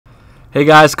Hey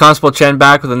guys, Constable Chen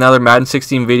back with another Madden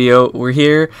 16 video. We're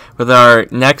here with our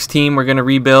next team we're going to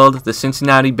rebuild, the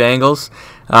Cincinnati Bengals.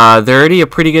 They're already a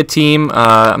pretty good team.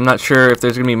 I'm not sure if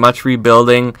there's going to be much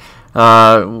rebuilding.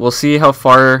 We'll see how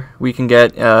far we can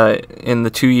get in the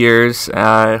 2 years.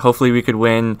 Hopefully we could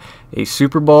win a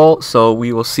Super Bowl, so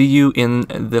we will see you in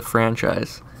the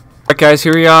franchise. Alright guys,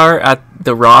 here we are at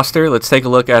the roster. Let's take a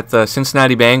look at the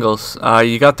Cincinnati Bengals.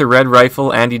 You got the red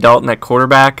rifle, Andy Dalton at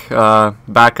quarterback.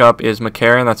 Backup is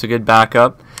McCarron. That's a good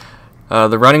backup.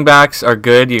 The running backs are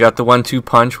good. You got the 1-2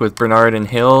 punch with Bernard and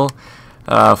Hill.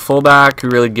 Fullback, who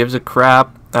really gives a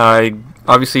crap.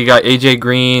 Obviously, you got AJ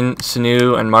Green,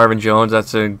 Sanu, and Marvin Jones.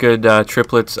 That's a good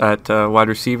triplets at wide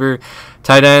receiver.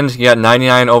 Tight end, you got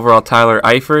 99 overall Tyler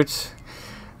Eifert.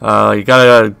 You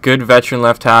got a good veteran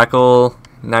left tackle,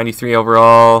 93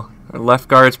 overall. Left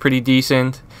guard's pretty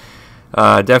decent.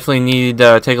 Definitely need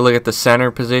to take a look at the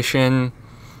center position.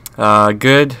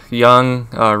 Good young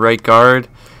right guard.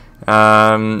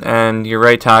 And your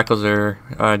right tackles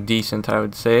are decent, I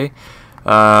would say.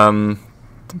 The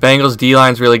Bengals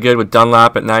D-line's really good with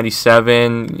Dunlap at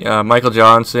 97, Michael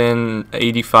Johnson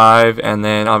 85, and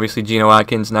then obviously Geno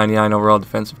Atkins 99 overall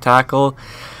defensive tackle.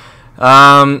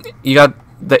 You got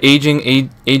the aging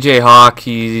AJ Hawk.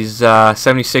 He's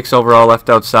 76 overall left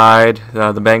outside.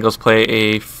 The Bengals play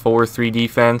a 4-3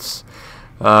 defense.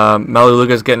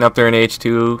 Melaleuga's getting up there in age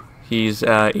too. He's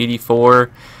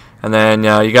 84. And then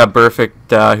you got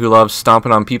Burfict, who loves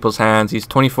stomping on people's hands. He's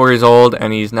 24 years old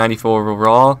and he's 94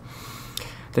 overall.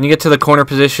 Then you get to the corner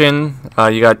position.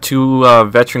 You got two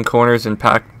veteran corners in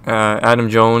Adam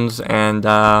Jones and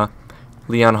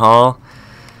Leon Hall.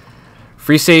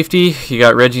 Free safety, you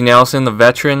got Reggie Nelson, the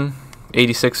veteran,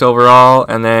 86 overall.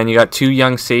 And then you got two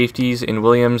young safeties in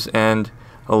Williams and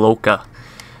Aloka.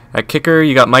 At kicker,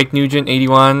 you got Mike Nugent,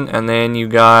 81. And then you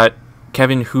got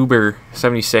Kevin Huber,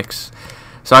 76.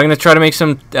 So I'm going to try to make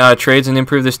some trades and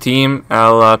improve this team.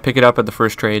 I'll pick it up at the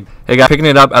first trade. Hey guys, picking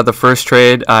it up at the first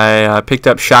trade, I picked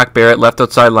up Shaq Barrett, left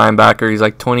outside linebacker. He's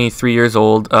like 23 years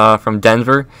old, from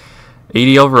Denver,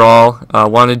 80 overall.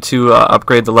 Wanted to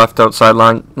upgrade the left outside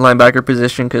linebacker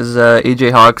position because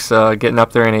AJ Hawk's getting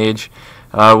up there in age.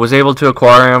 Was able to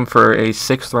acquire him for a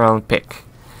 6th round pick.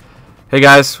 Hey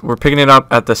guys, we're picking it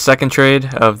up at the second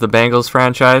trade of the Bengals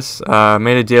franchise.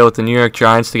 Made a deal with the New York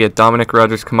Giants to get Dominic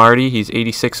Rodgers-Cromartie. He's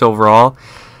 86 overall.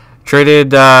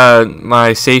 Traded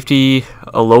my safety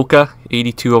Aloka,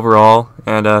 82 overall,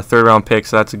 and a 3rd round pick,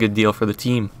 so that's a good deal for the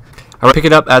team. I pick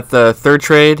it up at the third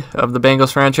trade of the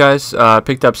Bengals franchise.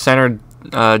 Picked up center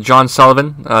John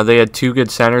Sullivan. They had two good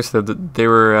centers, so they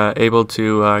were able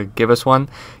to give us one.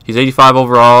 He's 85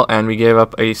 overall, and we gave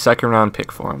up a 2nd round pick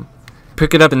for him.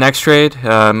 Pick it up the next trade.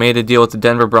 Made a deal with the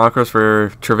Denver Broncos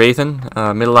for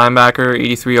Trevathan, middle linebacker,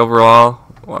 83 overall.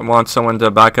 I want someone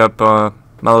to back up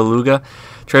Melaleuga.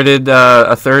 Traded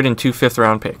a 3rd and 2 5th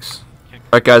round picks.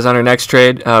 Alright guys, on our next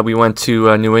trade, we went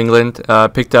to New England.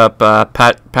 Picked up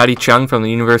Patty Chung from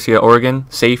the University of Oregon,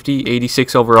 safety,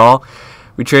 86 overall.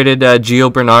 We traded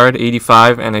Gio Bernard,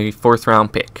 85, and a 4th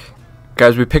round pick.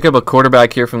 Guys, we pick up a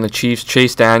quarterback here from the Chiefs,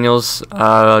 Chase Daniels.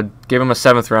 Gave him a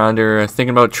 7th rounder.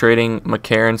 Thinking about trading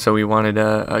McCarron, so we wanted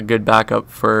a good backup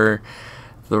for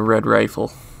the red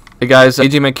rifle. Hey guys,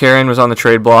 AJ McCarron was on the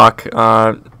trade block.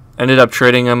 Ended up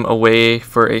trading him away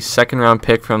for a 2nd round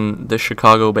pick from the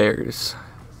Chicago Bears.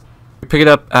 We pick it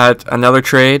up at another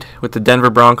trade with the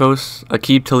Denver Broncos.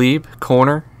 Aqib Talib,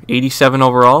 corner, 87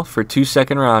 overall for 2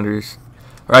 2nd rounders.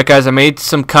 Alright guys, I made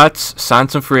some cuts, signed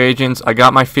some free agents. I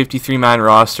got my 53-man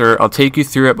roster. I'll take you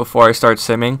through it before I start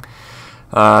simming.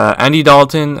 Andy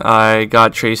Dalton, I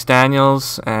got Chase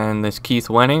Daniels, and this Keith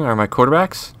Wenning are my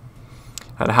quarterbacks.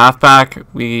 At a halfback,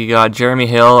 we got Jeremy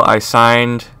Hill. I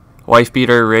signed wife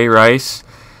beater Ray Rice,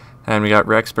 and we got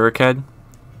Rex Burkhead.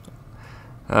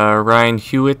 Ryan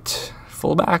Hewitt,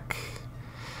 fullback.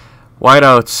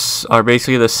 Wideouts are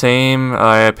basically the same.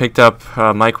 I picked up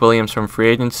Mike Williams from free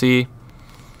agency.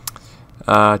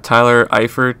 Tyler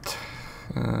Eifert,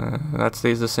 that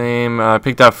stays the same.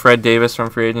 Picked up Fred Davis from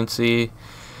free agency.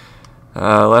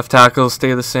 Left tackles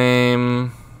stay the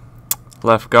same.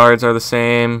 Left guards are the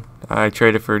same. I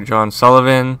traded for John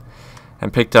Sullivan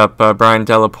and picked up Brian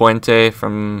De La Puente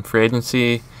from free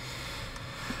agency.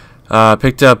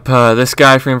 Picked up this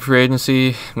guy from free agency.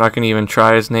 I'm not going to even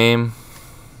try his name.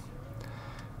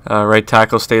 Right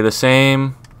tackle stay the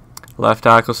same. Left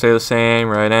tackle stay the same.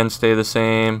 Right end stay the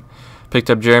same. Picked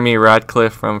up Jeremy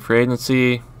Radcliffe from free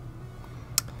agency.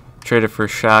 Traded for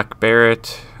Shaq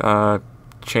Barrett.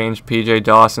 Changed PJ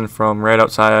Dawson from right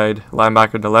outside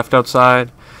linebacker to left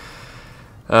outside.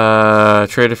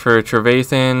 Traded for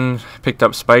Trevathan. Picked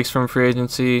up Spikes from free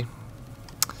agency.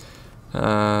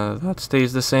 That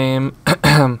stays the same.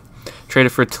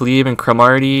 Traded for Talib and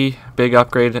Cromartie. Big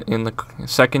upgrade in the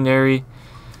secondary.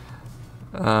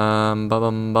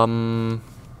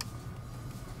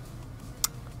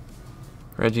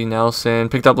 Reggie Nelson.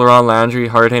 Picked up Laurent Landry,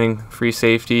 hard-hitting free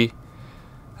safety.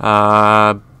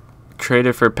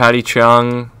 Traded for Patty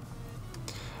Chung.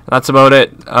 That's about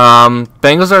it.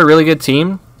 Bengals are a really good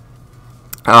team.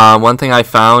 One thing I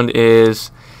found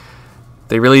is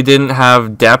they really didn't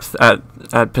have depth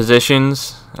at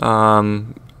positions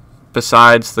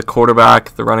besides the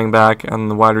quarterback, the running back,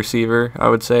 and the wide receiver, I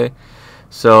would say.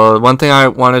 So one thing I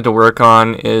wanted to work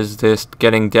on is just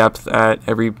getting depth at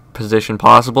every position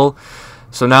possible.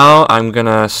 So now I'm going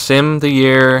to sim the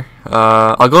year.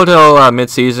 I'll go till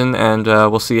mid-season, and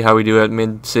we'll see how we do at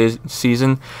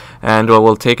mid-season, and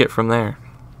we'll take it from there.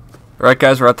 Alright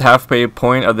guys, we're at the halfway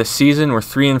point of the season. We're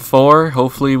 3-4.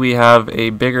 Hopefully we have a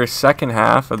bigger second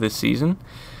half of this season.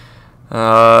 We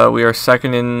are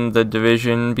second in the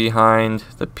division behind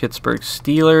the Pittsburgh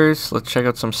Steelers. Let's check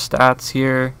out some stats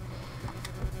here.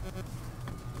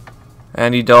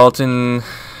 Andy Dalton,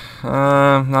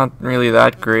 not really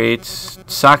that great.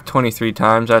 Sacked 23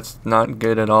 times. That's not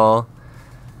good at all.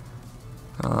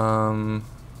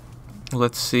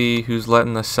 Let's see who's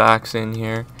letting the sacks in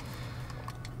here.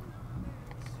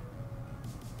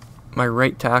 My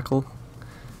right tackle.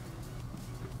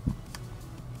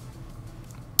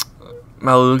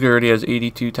 Malaluga already has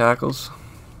 82 tackles.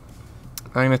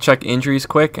 I'm going to check injuries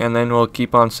quick, and then we'll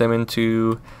keep on simming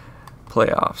to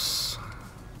playoffs.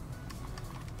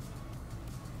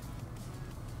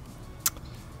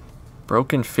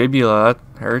 Broken fibula,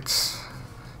 that hurts.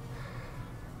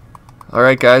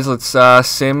 Alright guys, let's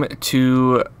sim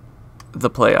to the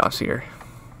playoffs here.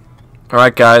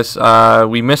 Alright guys,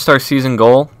 we missed our season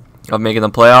goal of making the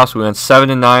playoffs. We went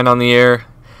 7-9 on the year.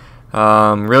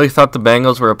 Really thought the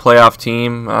Bengals were a playoff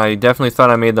team. I definitely thought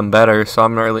I made them better, so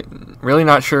I'm really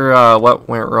not sure what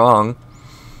went wrong.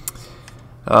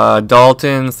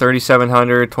 Dalton,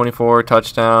 3,700, 24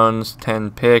 touchdowns,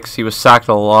 10 picks. He was sacked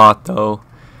a lot, though.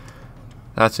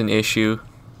 That's an issue.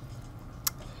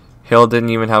 Hill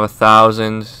didn't even have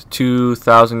 1,000.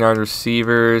 2,000-yard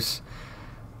receivers.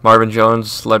 Marvin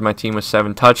Jones led my team with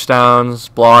 7 touchdowns.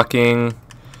 Blocking.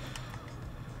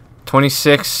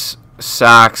 26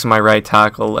 sacks my right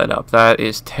tackle led up. That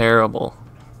is terrible.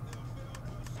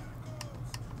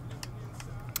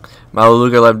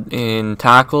 Malaluga led in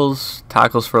tackles.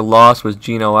 Tackles for loss was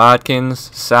Geno Atkins.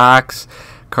 Sacks,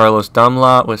 Carlos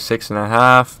Dunlop with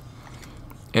 6.5.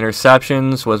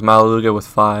 Interceptions was Malaluga with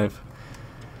 5.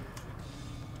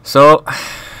 So,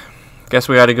 guess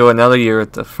we got to go another year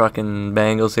with the fucking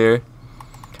Bengals here.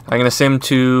 I'm gonna sim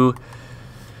to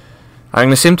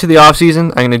the off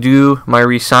season. I'm gonna do my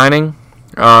re-signing.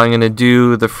 I'm gonna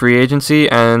do the free agency,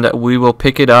 and we will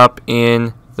pick it up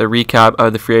in the recap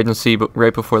of the free agency, but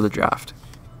right before the draft.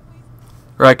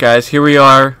 Right, guys, here we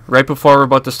are, right before we're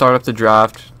about to start up the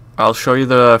draft. I'll show you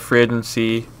the free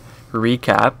agency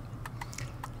recap.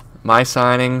 My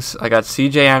signings: I got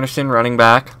C.J. Anderson, running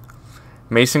back.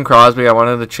 Mason Crosby, I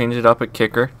wanted to change it up at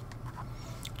kicker.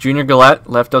 Junior Gillette,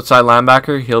 left outside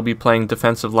linebacker. He'll be playing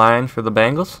defensive line for the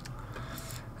Bengals.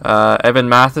 Evan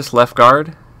Mathis, left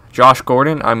guard. Josh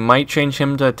Gordon, I might change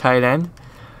him to tight end.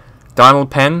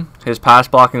 Donald Penn, his pass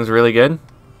blocking is really good.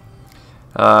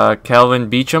 Calvin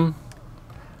Beecham,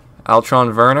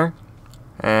 Altron Werner,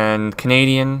 and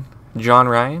Canadian John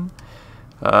Ryan.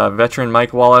 Veteran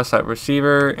Mike Wallace at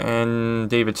receiver, and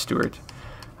David Stewart.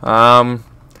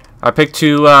 I picked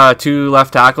two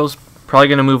left tackles. Probably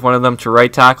going to move one of them to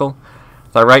right tackle.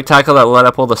 The right tackle that led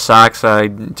up all the sacks, I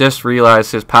just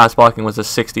realized his pass blocking was a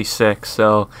 66.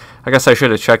 So I guess I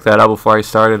should have checked that out before I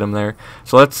started him there.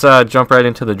 So let's jump right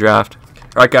into the draft.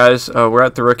 Alright guys, we're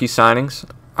at the rookie signings.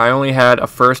 I only had a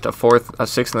first, a fourth, a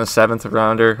sixth, and a seventh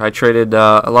rounder. I traded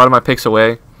a lot of my picks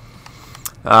away.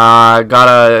 I got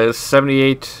a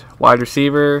 78 wide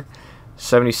receiver,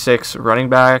 76 running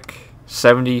back,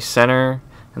 70 center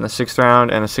in the 6th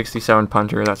round, and a 67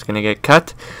 punter that's going to get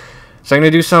cut. So I'm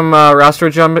going to do some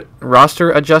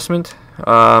roster adjustment,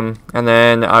 and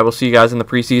then I will see you guys in the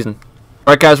preseason.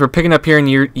 Alright guys, we're picking up here in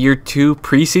year 2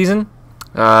 preseason.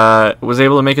 Was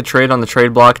able to make a trade on the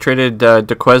trade block. Traded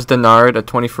Dequez Denard, a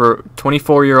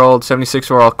 24-year-old,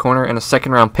 76 overall corner, and a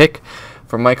 2nd round pick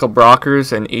for Michael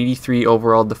Brockers, an 83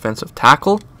 overall defensive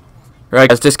tackle. Alright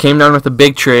guys, just came down with a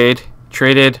big trade.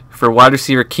 Traded for wide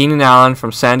receiver Keenan Allen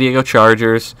from San Diego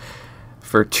Chargers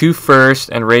for 2 firsts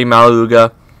and Ray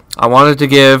Malaluga. I wanted to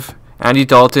give Andy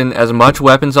Dalton as much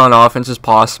weapons on offense as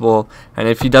possible, and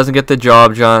if he doesn't get the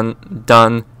job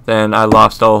done, then I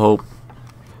lost all hope.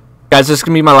 Guys, this is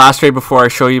going to be my last trade before I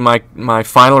show you my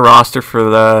final roster for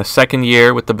the second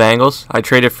year with the Bengals. I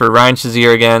traded for Ryan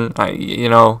Shazier again.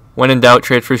 When in doubt,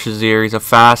 trade for Shazier. He's a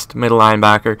fast middle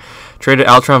linebacker. Traded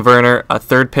Altron Werner, a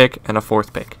 3rd pick, and a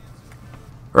 4th pick.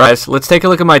 Right, guys, let's take a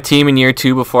look at my team in year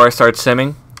 2 before I start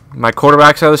simming. My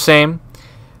quarterbacks are the same.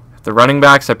 The running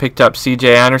backs, I picked up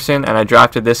C.J. Anderson, and I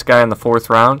drafted this guy in the 4th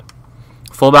round.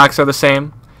 Fullbacks are the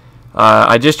same.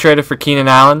 I just traded for Keenan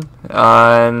Allen,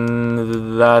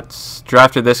 and that's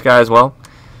drafted this guy as well.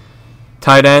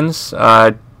 Tight ends,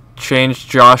 changed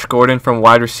Josh Gordon from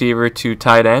wide receiver to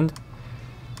tight end.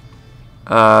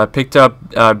 Picked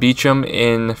up Beecham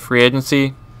in free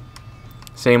agency.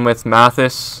 Same with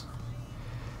Mathis.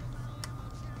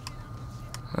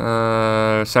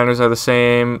 Centers are the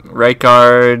same. Right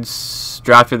guards,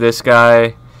 drafted this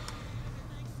guy.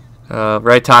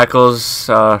 Right tackles,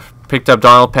 picked up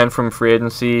Donald Penn from free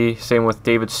agency. Same with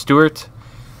David Stewart.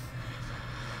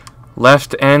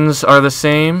 Left ends are the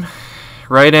same.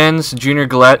 Right ends, Junior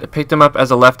Gillette, picked him up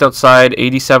as a left outside,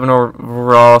 87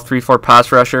 overall, 3-4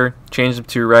 pass rusher. Changed him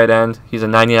to right end. He's a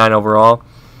 99 overall.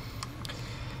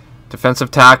 Defensive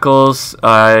tackles,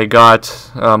 I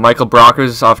got Michael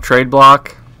Brockers off trade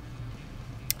block.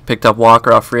 Picked up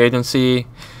Walker off free agency.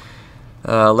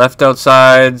 Left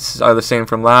outsides are the same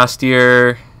from last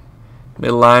year.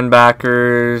 Middle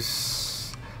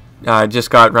linebackers, I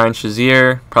just got Ryan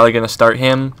Shazier. Probably going to start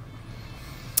him.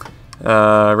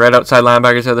 Right outside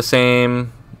linebackers are the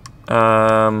same.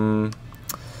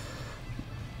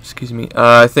 Excuse me.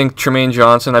 I think Tremaine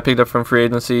Johnson I picked up from free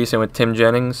agency. Same with Tim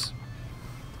Jennings.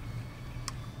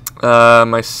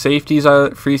 My safeties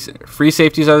are free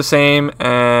safeties are the same,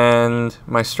 and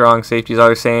my strong safeties are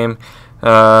the same.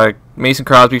 Mason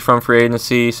Crosby from free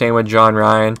agency. Same with John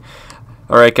Ryan.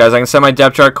 Alright guys, I can set my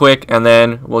depth chart quick and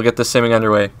then we'll get the simming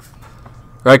underway.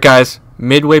 Alright guys,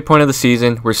 midway point of the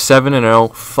season, we're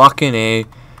 7-0, fucking A.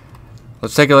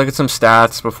 Let's take a look at some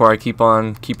stats before I keep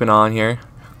on keeping on here.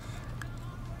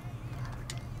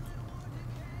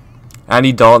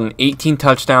 Andy Dalton, 18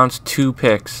 touchdowns, 2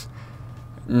 picks.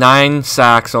 9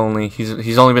 sacks only.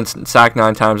 He's only been sacked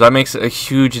 9 times. That makes a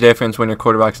huge difference when your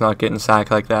quarterback's not getting sacked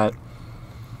like that.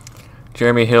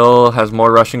 Jeremy Hill has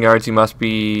more rushing yards. He must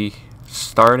be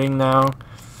starting now.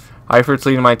 Eifert's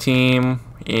leading my team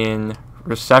in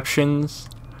receptions.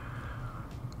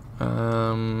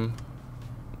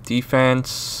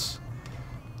 Defense,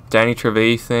 Danny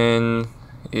Trevathan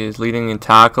is leading in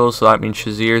tackles, so that means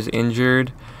Shazier's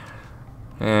injured.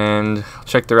 And I'll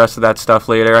check the rest of that stuff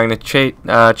later. I'm going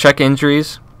to check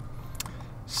injuries,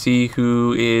 see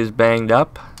who is banged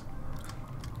up.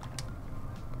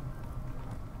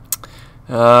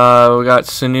 We got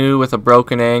Sanu with a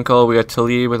broken ankle. We got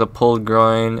Talib with a pulled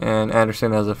groin, and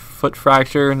Anderson has a foot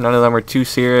fracture. None of them are too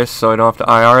serious, so I don't have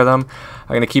to IR them. I'm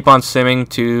going to keep on simming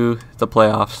to the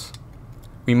playoffs.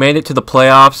 We made it to the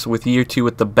playoffs with year 2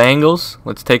 with the Bengals.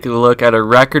 Let's take a look at a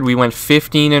record. We went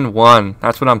 15-1.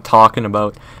 That's what I'm talking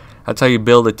about. That's how you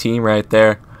build a team right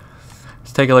there.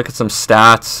 Let's take a look at some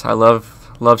stats. I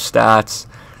love stats.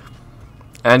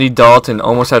 Andy Dalton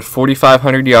almost had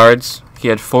 4,500 yards. He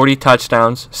had 40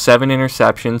 touchdowns, 7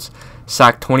 interceptions,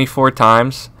 sacked 24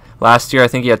 times. Last year, I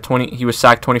think he was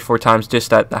sacked 24 times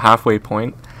just at the halfway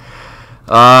point.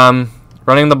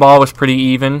 Running the ball was pretty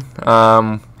even.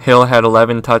 Hill had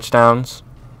 11 touchdowns,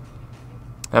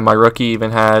 and my rookie even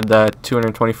had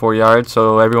 224 yards,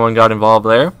 so everyone got involved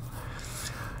there.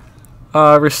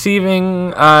 Receiving,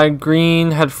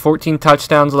 Green had 14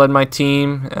 touchdowns, led my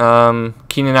team.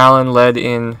 Keenan Allen led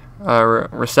in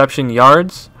reception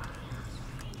yards.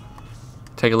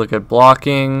 Take a look at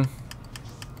blocking.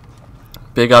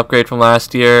 Big upgrade from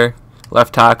last year.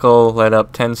 Left tackle led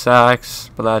up 10 sacks,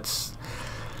 but that's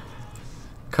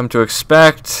come to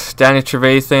expect. Danny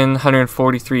Trevathan,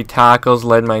 143 tackles,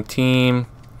 led my team.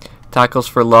 Tackles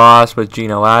for loss with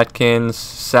Geno Atkins.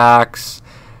 Sacks.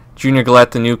 Junior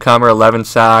Gillette, the newcomer, 11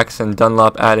 sacks, and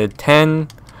Dunlop added 10.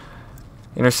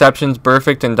 Interceptions,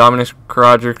 Burfict and Dominic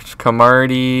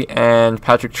Rodgers-Cromartie and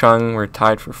Patrick Chung were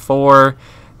tied for 4.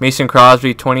 Mason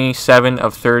Crosby, 27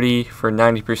 of 30 for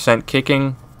 90%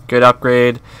 kicking. Good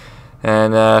upgrade.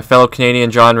 And fellow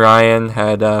Canadian John Ryan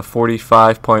had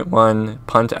 45.1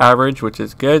 punt average, which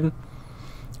is good.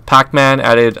 Pac-Man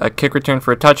added a kick return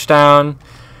for a touchdown.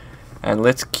 And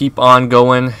let's keep on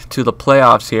going to the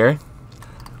playoffs here.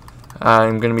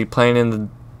 I'm going to be playing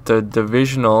in the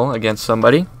divisional against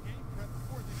somebody.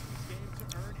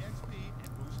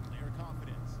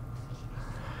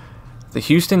 The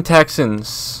Houston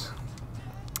Texans.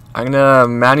 I'm going to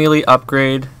manually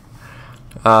upgrade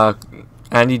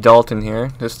Andy Dalton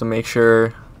here just to make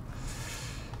sure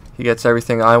He gets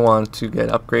everything I want to get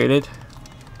upgraded.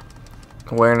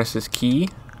 Awareness is key.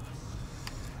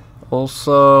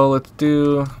 Also, let's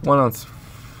do one on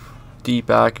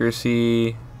deep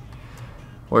accuracy.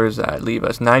 Where does that leave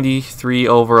us? 93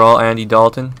 overall, Andy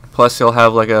Dalton. Plus, he'll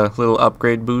have like a little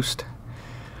upgrade boost.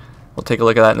 We'll take a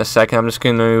look at that in a second. I'm just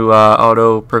going to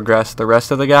auto progress the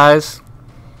rest of the guys.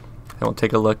 And we'll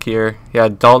take a look here. Yeah,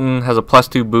 Dalton has a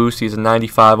 +2 boost. He's a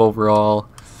 95 overall.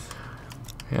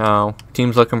 You know,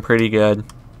 team's looking pretty good.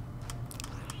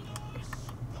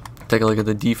 Take a look at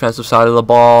the defensive side of the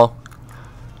ball.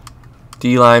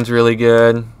 D-line's really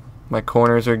good. My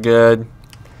corners are good.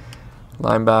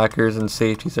 Linebackers and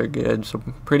safeties are good. So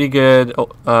pretty good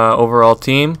overall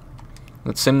team.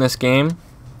 Let's sim this game.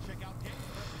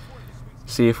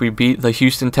 See if we beat the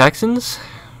Houston Texans.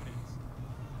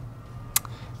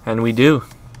 And we do.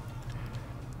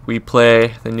 We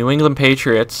play the New England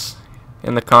Patriots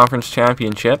in the conference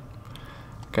championship.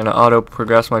 Gonna auto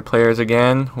progress my players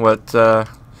again. What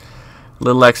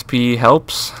little XP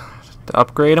helps to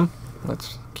upgrade them.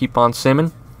 Let's keep on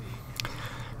simming.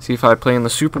 See if I play in the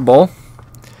Super Bowl.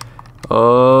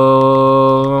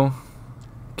 Oh,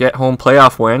 get home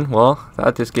playoff win. Well,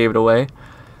 that just gave it away.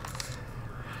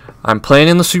 I'm playing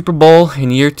in the Super Bowl in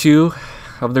year 2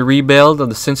 of the rebuild of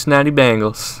the Cincinnati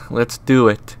Bengals. Let's do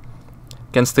it.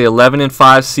 Against the 11-5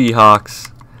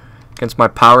 Seahawks. Against my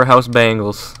powerhouse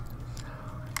Bengals.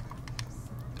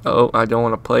 Oh, I don't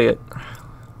want to play it.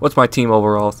 What's my team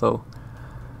overall, though?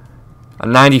 A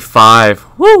 95.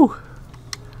 Woo!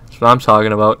 That's what I'm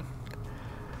talking about.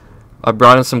 I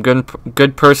brought in some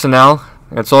good personnel.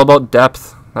 It's all about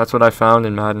depth. That's what I found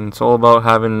in Madden. It's all about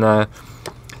having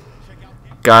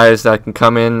guys that can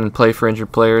come in and play for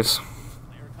injured players.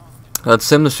 Let's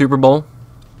sim the Super Bowl.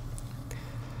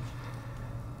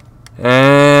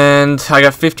 And I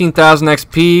got 15,000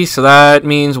 XP, so that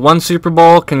means 1 Super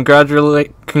Bowl.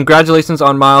 Congratulations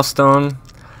on milestone.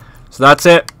 So that's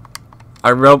it. I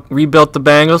rebuilt the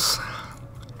Bengals.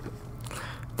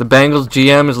 The Bengals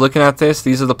GM is looking at this.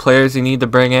 These are the players you need to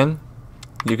bring in.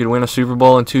 You could win a Super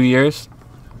Bowl in 2 years.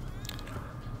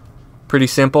 Pretty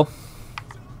simple.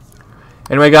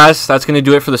 Anyway, guys, that's going to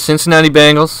do it for the Cincinnati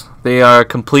Bengals. They are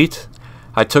complete.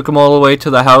 I took them all the way to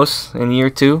the house in year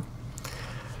 2.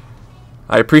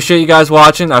 I appreciate you guys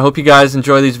watching. I hope you guys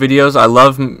enjoy these videos. I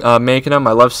love making them.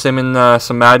 I love simming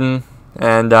some Madden.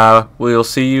 And we will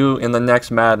see you in the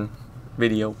next Madden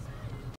video.